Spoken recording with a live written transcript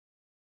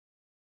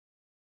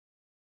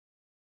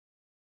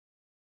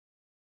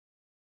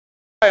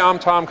Hi, I'm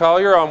Tom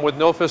Collier. I'm with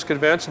Nilfisk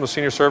Advanced. I'm a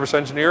senior service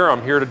engineer.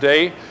 I'm here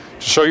today to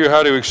show you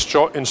how to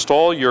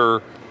install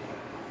your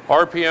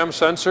RPM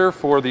sensor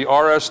for the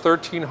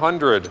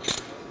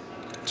RS1300.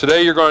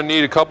 Today you're going to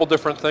need a couple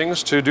different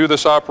things to do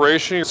this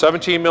operation.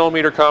 17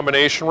 millimeter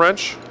combination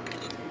wrench,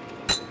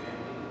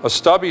 a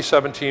stubby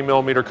 17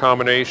 millimeter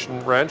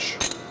combination wrench,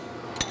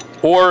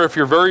 or if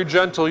you're very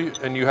gentle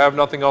and you have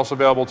nothing else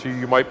available to you,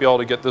 you might be able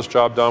to get this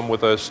job done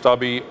with a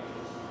stubby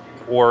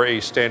or a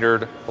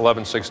standard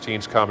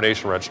 11/16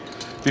 combination wrench.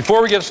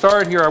 Before we get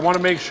started here, I want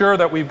to make sure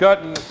that we've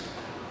gotten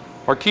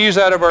our keys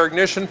out of our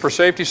ignition for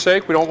safety's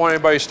sake. We don't want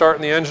anybody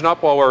starting the engine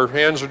up while our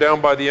hands are down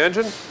by the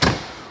engine.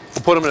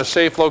 We'll put them in a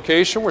safe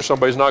location where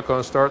somebody's not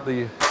going to start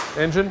the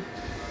engine.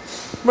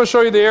 I'm going to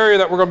show you the area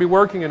that we're going to be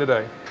working in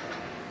today.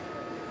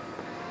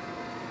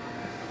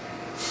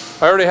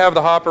 I already have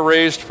the hopper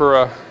raised for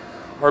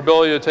our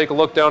ability to take a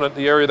look down at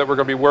the area that we're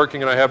going to be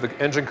working, and I have the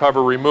engine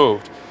cover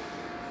removed.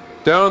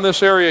 Down in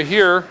this area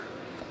here,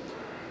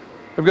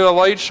 I've got a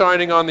light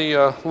shining on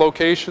the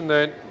location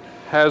that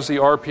has the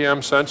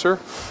RPM sensor.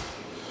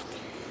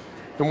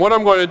 And what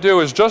I'm going to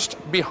do is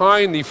just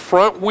behind the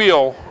front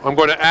wheel, I'm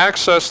going to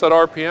access that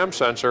RPM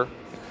sensor.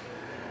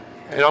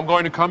 And I'm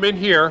going to come in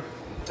here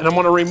and I'm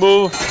going to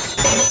remove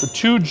the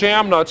two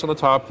jam nuts on the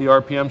top of the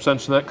RPM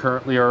sensor that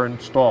currently are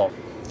installed.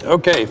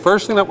 Okay,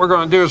 first thing that we're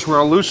going to do is we're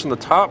going to loosen the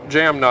top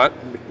jam nut.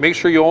 Make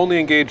sure you only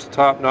engage the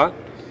top nut.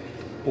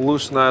 We'll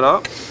loosen that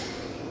up.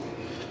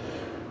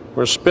 We're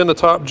going to spin the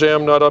top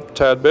jam nut up a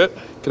tad bit,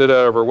 get it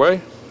out of our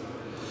way.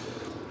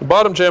 The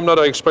bottom jam nut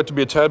I expect to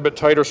be a tad bit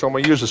tighter, so I'm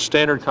going to use a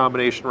standard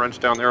combination wrench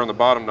down there on the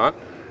bottom nut.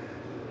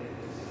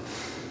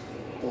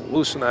 We'll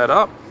loosen that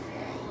up.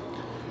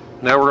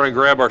 Now we're going to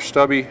grab our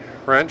stubby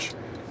wrench,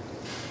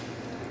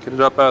 get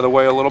it up out of the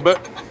way a little bit.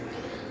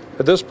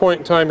 At this point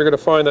in time, you're going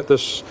to find that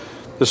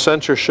the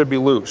sensor should be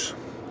loose.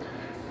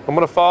 I'm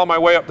going to follow my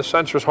way up the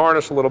sensor's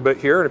harness a little bit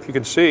here, and if you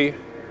can see,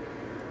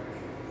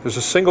 there's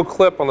a single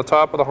clip on the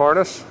top of the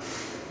harness.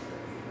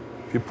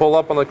 If you pull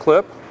up on the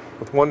clip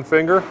with one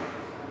finger,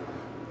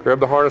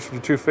 grab the harness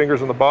with the two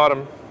fingers on the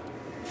bottom,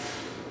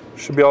 you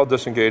should be able to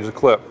disengage the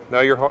clip. Now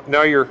your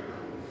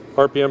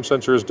RPM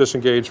sensor is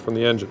disengaged from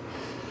the engine.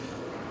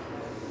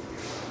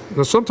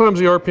 Now sometimes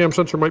the RPM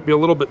sensor might be a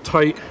little bit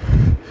tight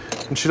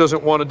and she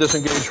doesn't want to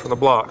disengage from the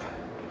block.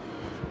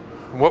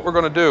 And what we're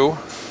going to do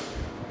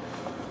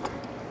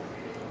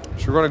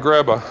is we're going to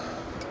grab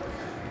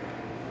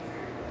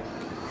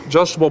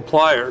adjustable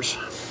pliers,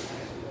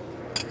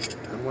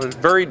 and we'll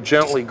very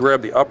gently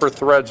grab the upper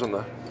threads on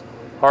the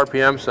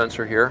RPM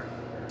sensor here,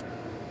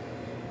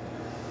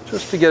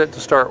 just to get it to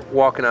start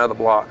walking out of the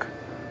block.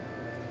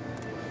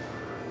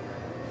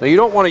 Now you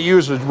don't want to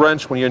use a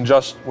wrench when you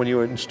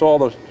install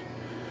the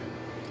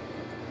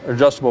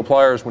adjustable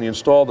pliers when you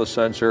install the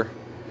sensor,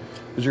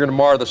 because you're going to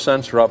mar the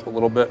sensor up a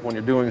little bit when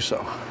you're doing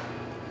so.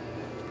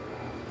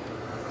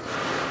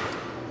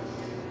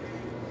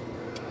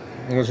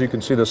 And as you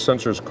can see, the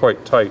sensor is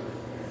quite tight.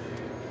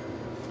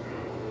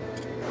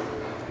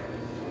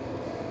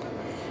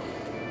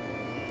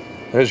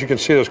 As you can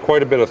see, there's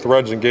quite a bit of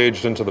threads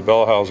engaged into the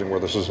bell housing where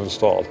this is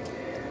installed.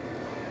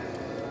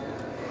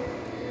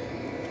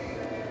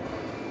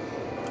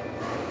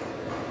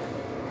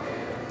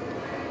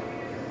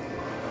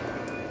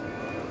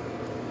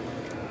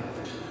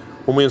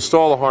 When we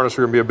install the harness,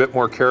 we're going to be a bit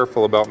more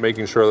careful about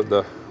making sure that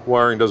the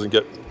wiring doesn't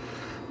get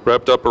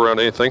wrapped up around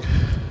anything.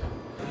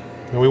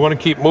 And we want to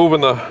keep moving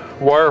the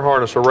wire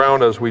harness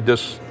around as we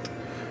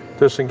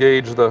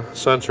disengage the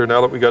sensor.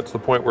 Now that we got to the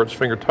point where it's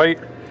finger tight,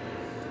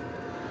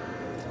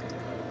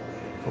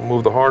 we'll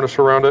move the harness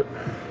around it.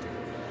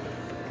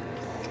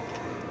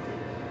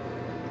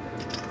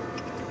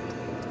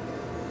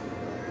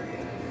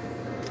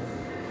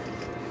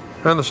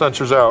 And the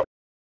sensor's out.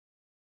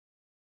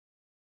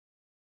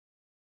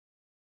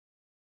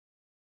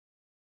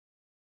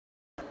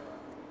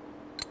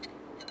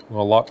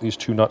 We'll lock these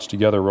two nuts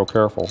together real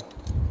careful,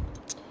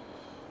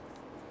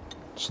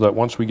 so that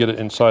once we get it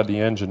inside the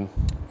engine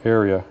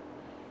area,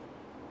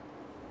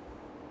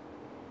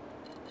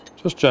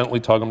 just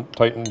gently tighten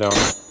down.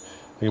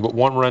 You can put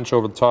one wrench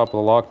over the top of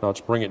the lock nuts,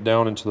 bring it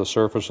down into the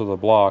surface of the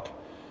block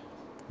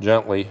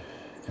gently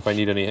if I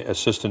need any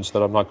assistance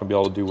that I'm not going to be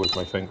able to do with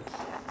my finger.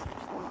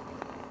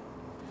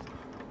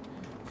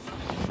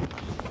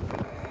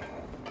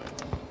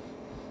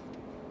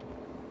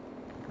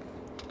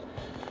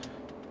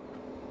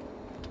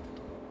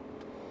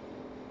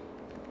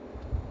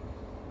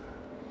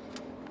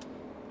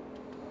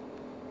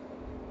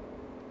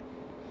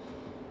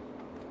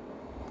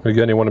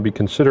 Again, you want to be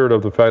considerate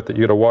of the fact that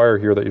you get a wire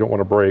here that you don't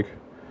want to break.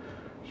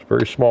 There's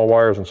very small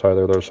wires inside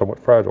there that are somewhat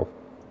fragile.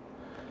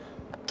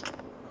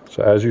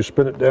 So as you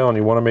spin it down,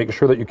 you want to make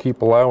sure that you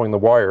keep allowing the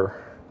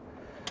wire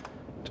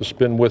to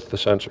spin with the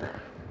sensor.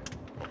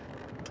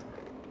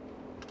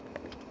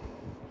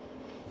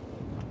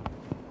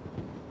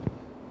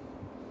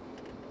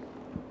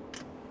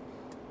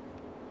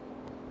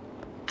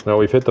 Now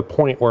we've hit the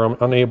point where I'm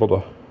unable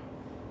to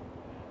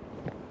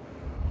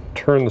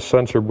turn the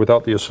sensor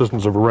without the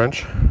assistance of a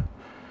wrench.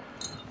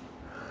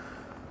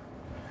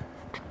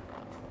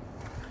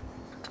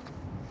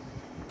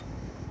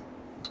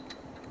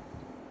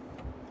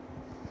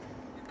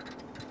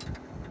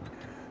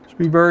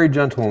 Be very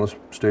gentle in this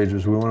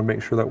stages. We want to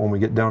make sure that when we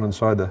get down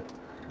inside the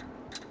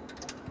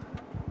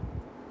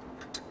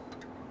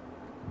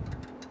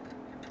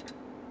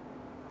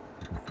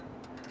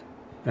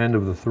end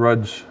of the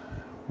threads,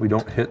 we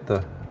don't hit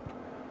the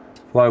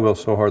flywheel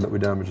so hard that we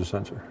damage the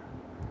sensor.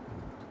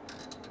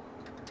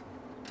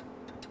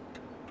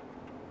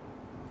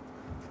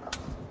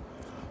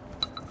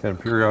 And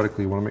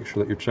periodically you want to make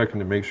sure that you're checking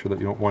to make sure that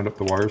you don't wind up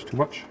the wires too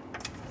much.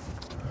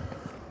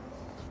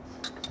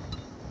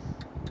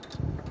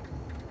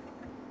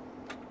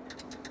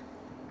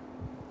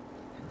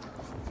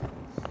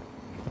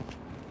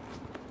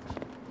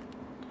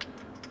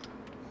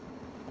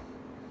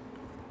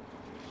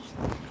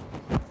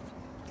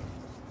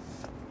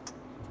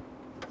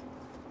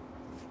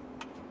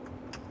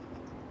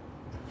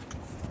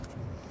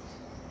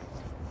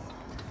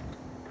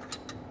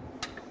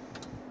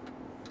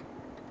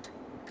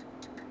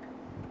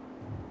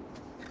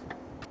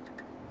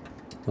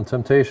 The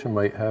temptation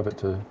might have it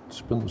to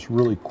spin this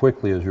really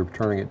quickly as you're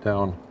turning it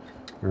down.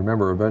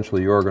 Remember,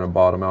 eventually you are going to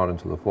bottom out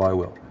into the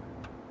flywheel.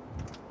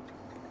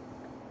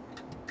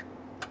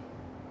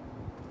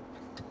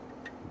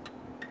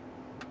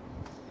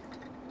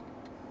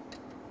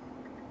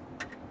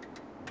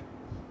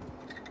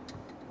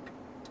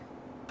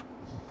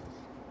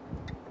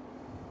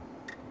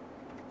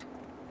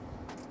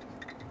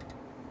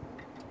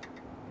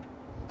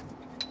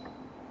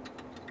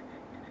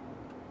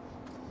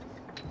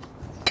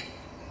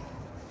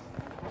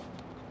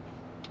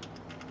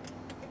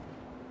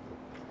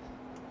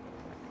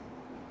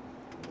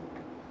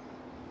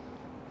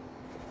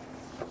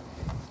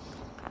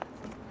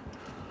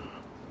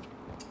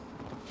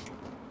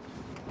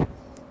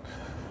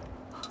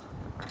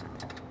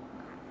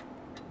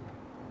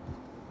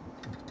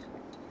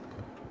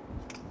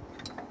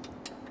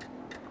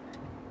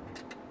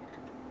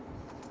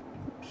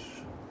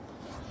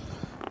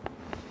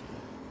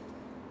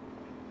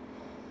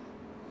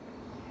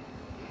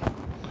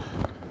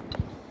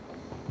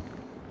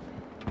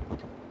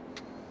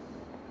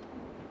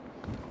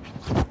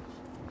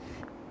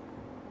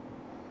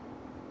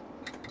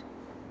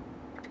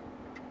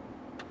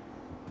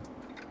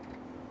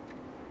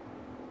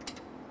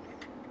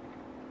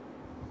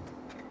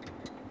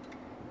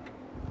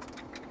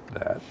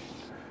 That.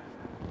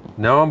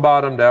 Now I'm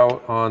bottomed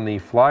out on the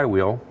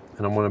flywheel,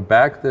 and I'm going to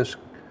back this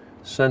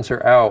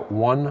sensor out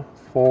one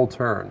full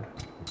turn.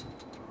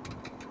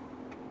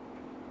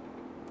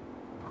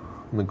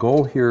 And the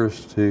goal here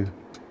is to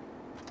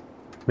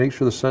make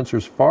sure the sensor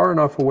is far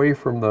enough away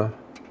from the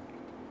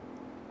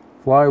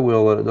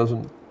flywheel that it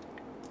doesn't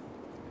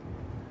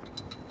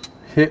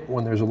hit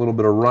when there's a little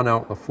bit of run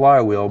out in the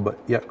flywheel, but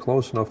yet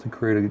close enough to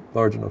create a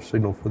large enough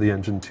signal for the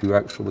engine to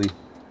actually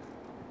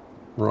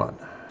run.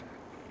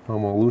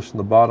 I'm going to loosen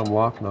the bottom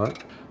lock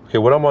nut. Okay,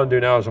 what I'm going to do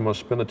now is I'm going to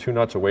spin the two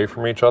nuts away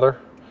from each other,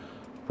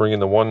 bringing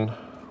the one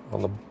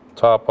on the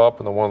top up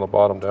and the one on the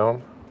bottom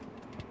down.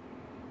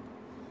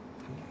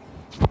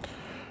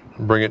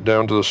 Bring it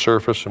down to the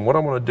surface, and what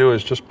I'm going to do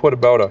is just put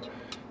about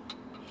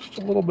just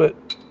a little bit,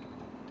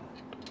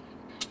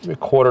 maybe a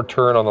quarter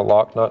turn on the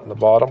lock nut in the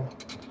bottom,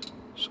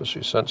 so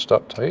she's cinched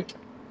up tight.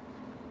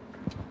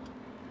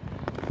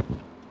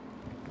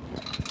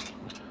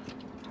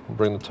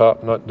 Bring the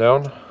top nut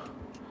down.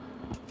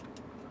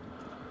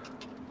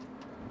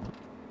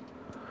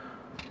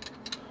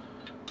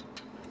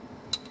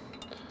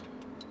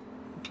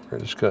 We're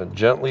just going to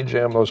gently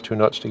jam those two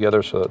nuts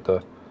together so that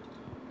the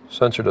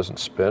sensor doesn't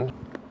spin.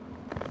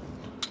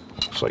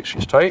 Looks like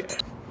she's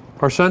tight.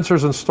 Our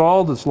sensor's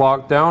installed, it's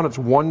locked down, it's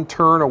one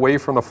turn away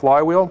from the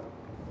flywheel.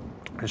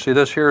 You see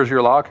this here is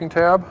your locking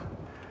tab.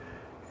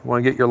 You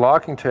want to get your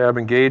locking tab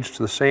engaged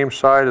to the same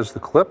side as the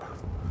clip.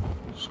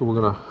 So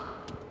we're going to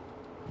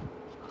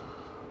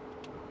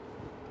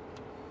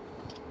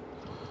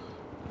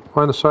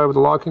find the side with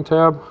the locking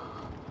tab.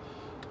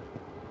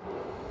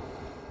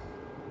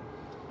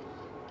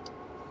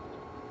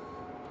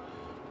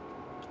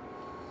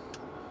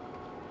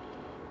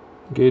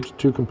 Engage the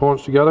two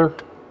components together.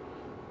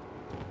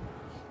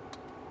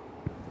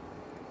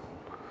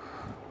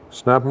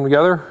 Snap them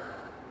together.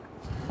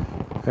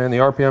 And the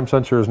RPM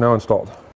sensor is now installed.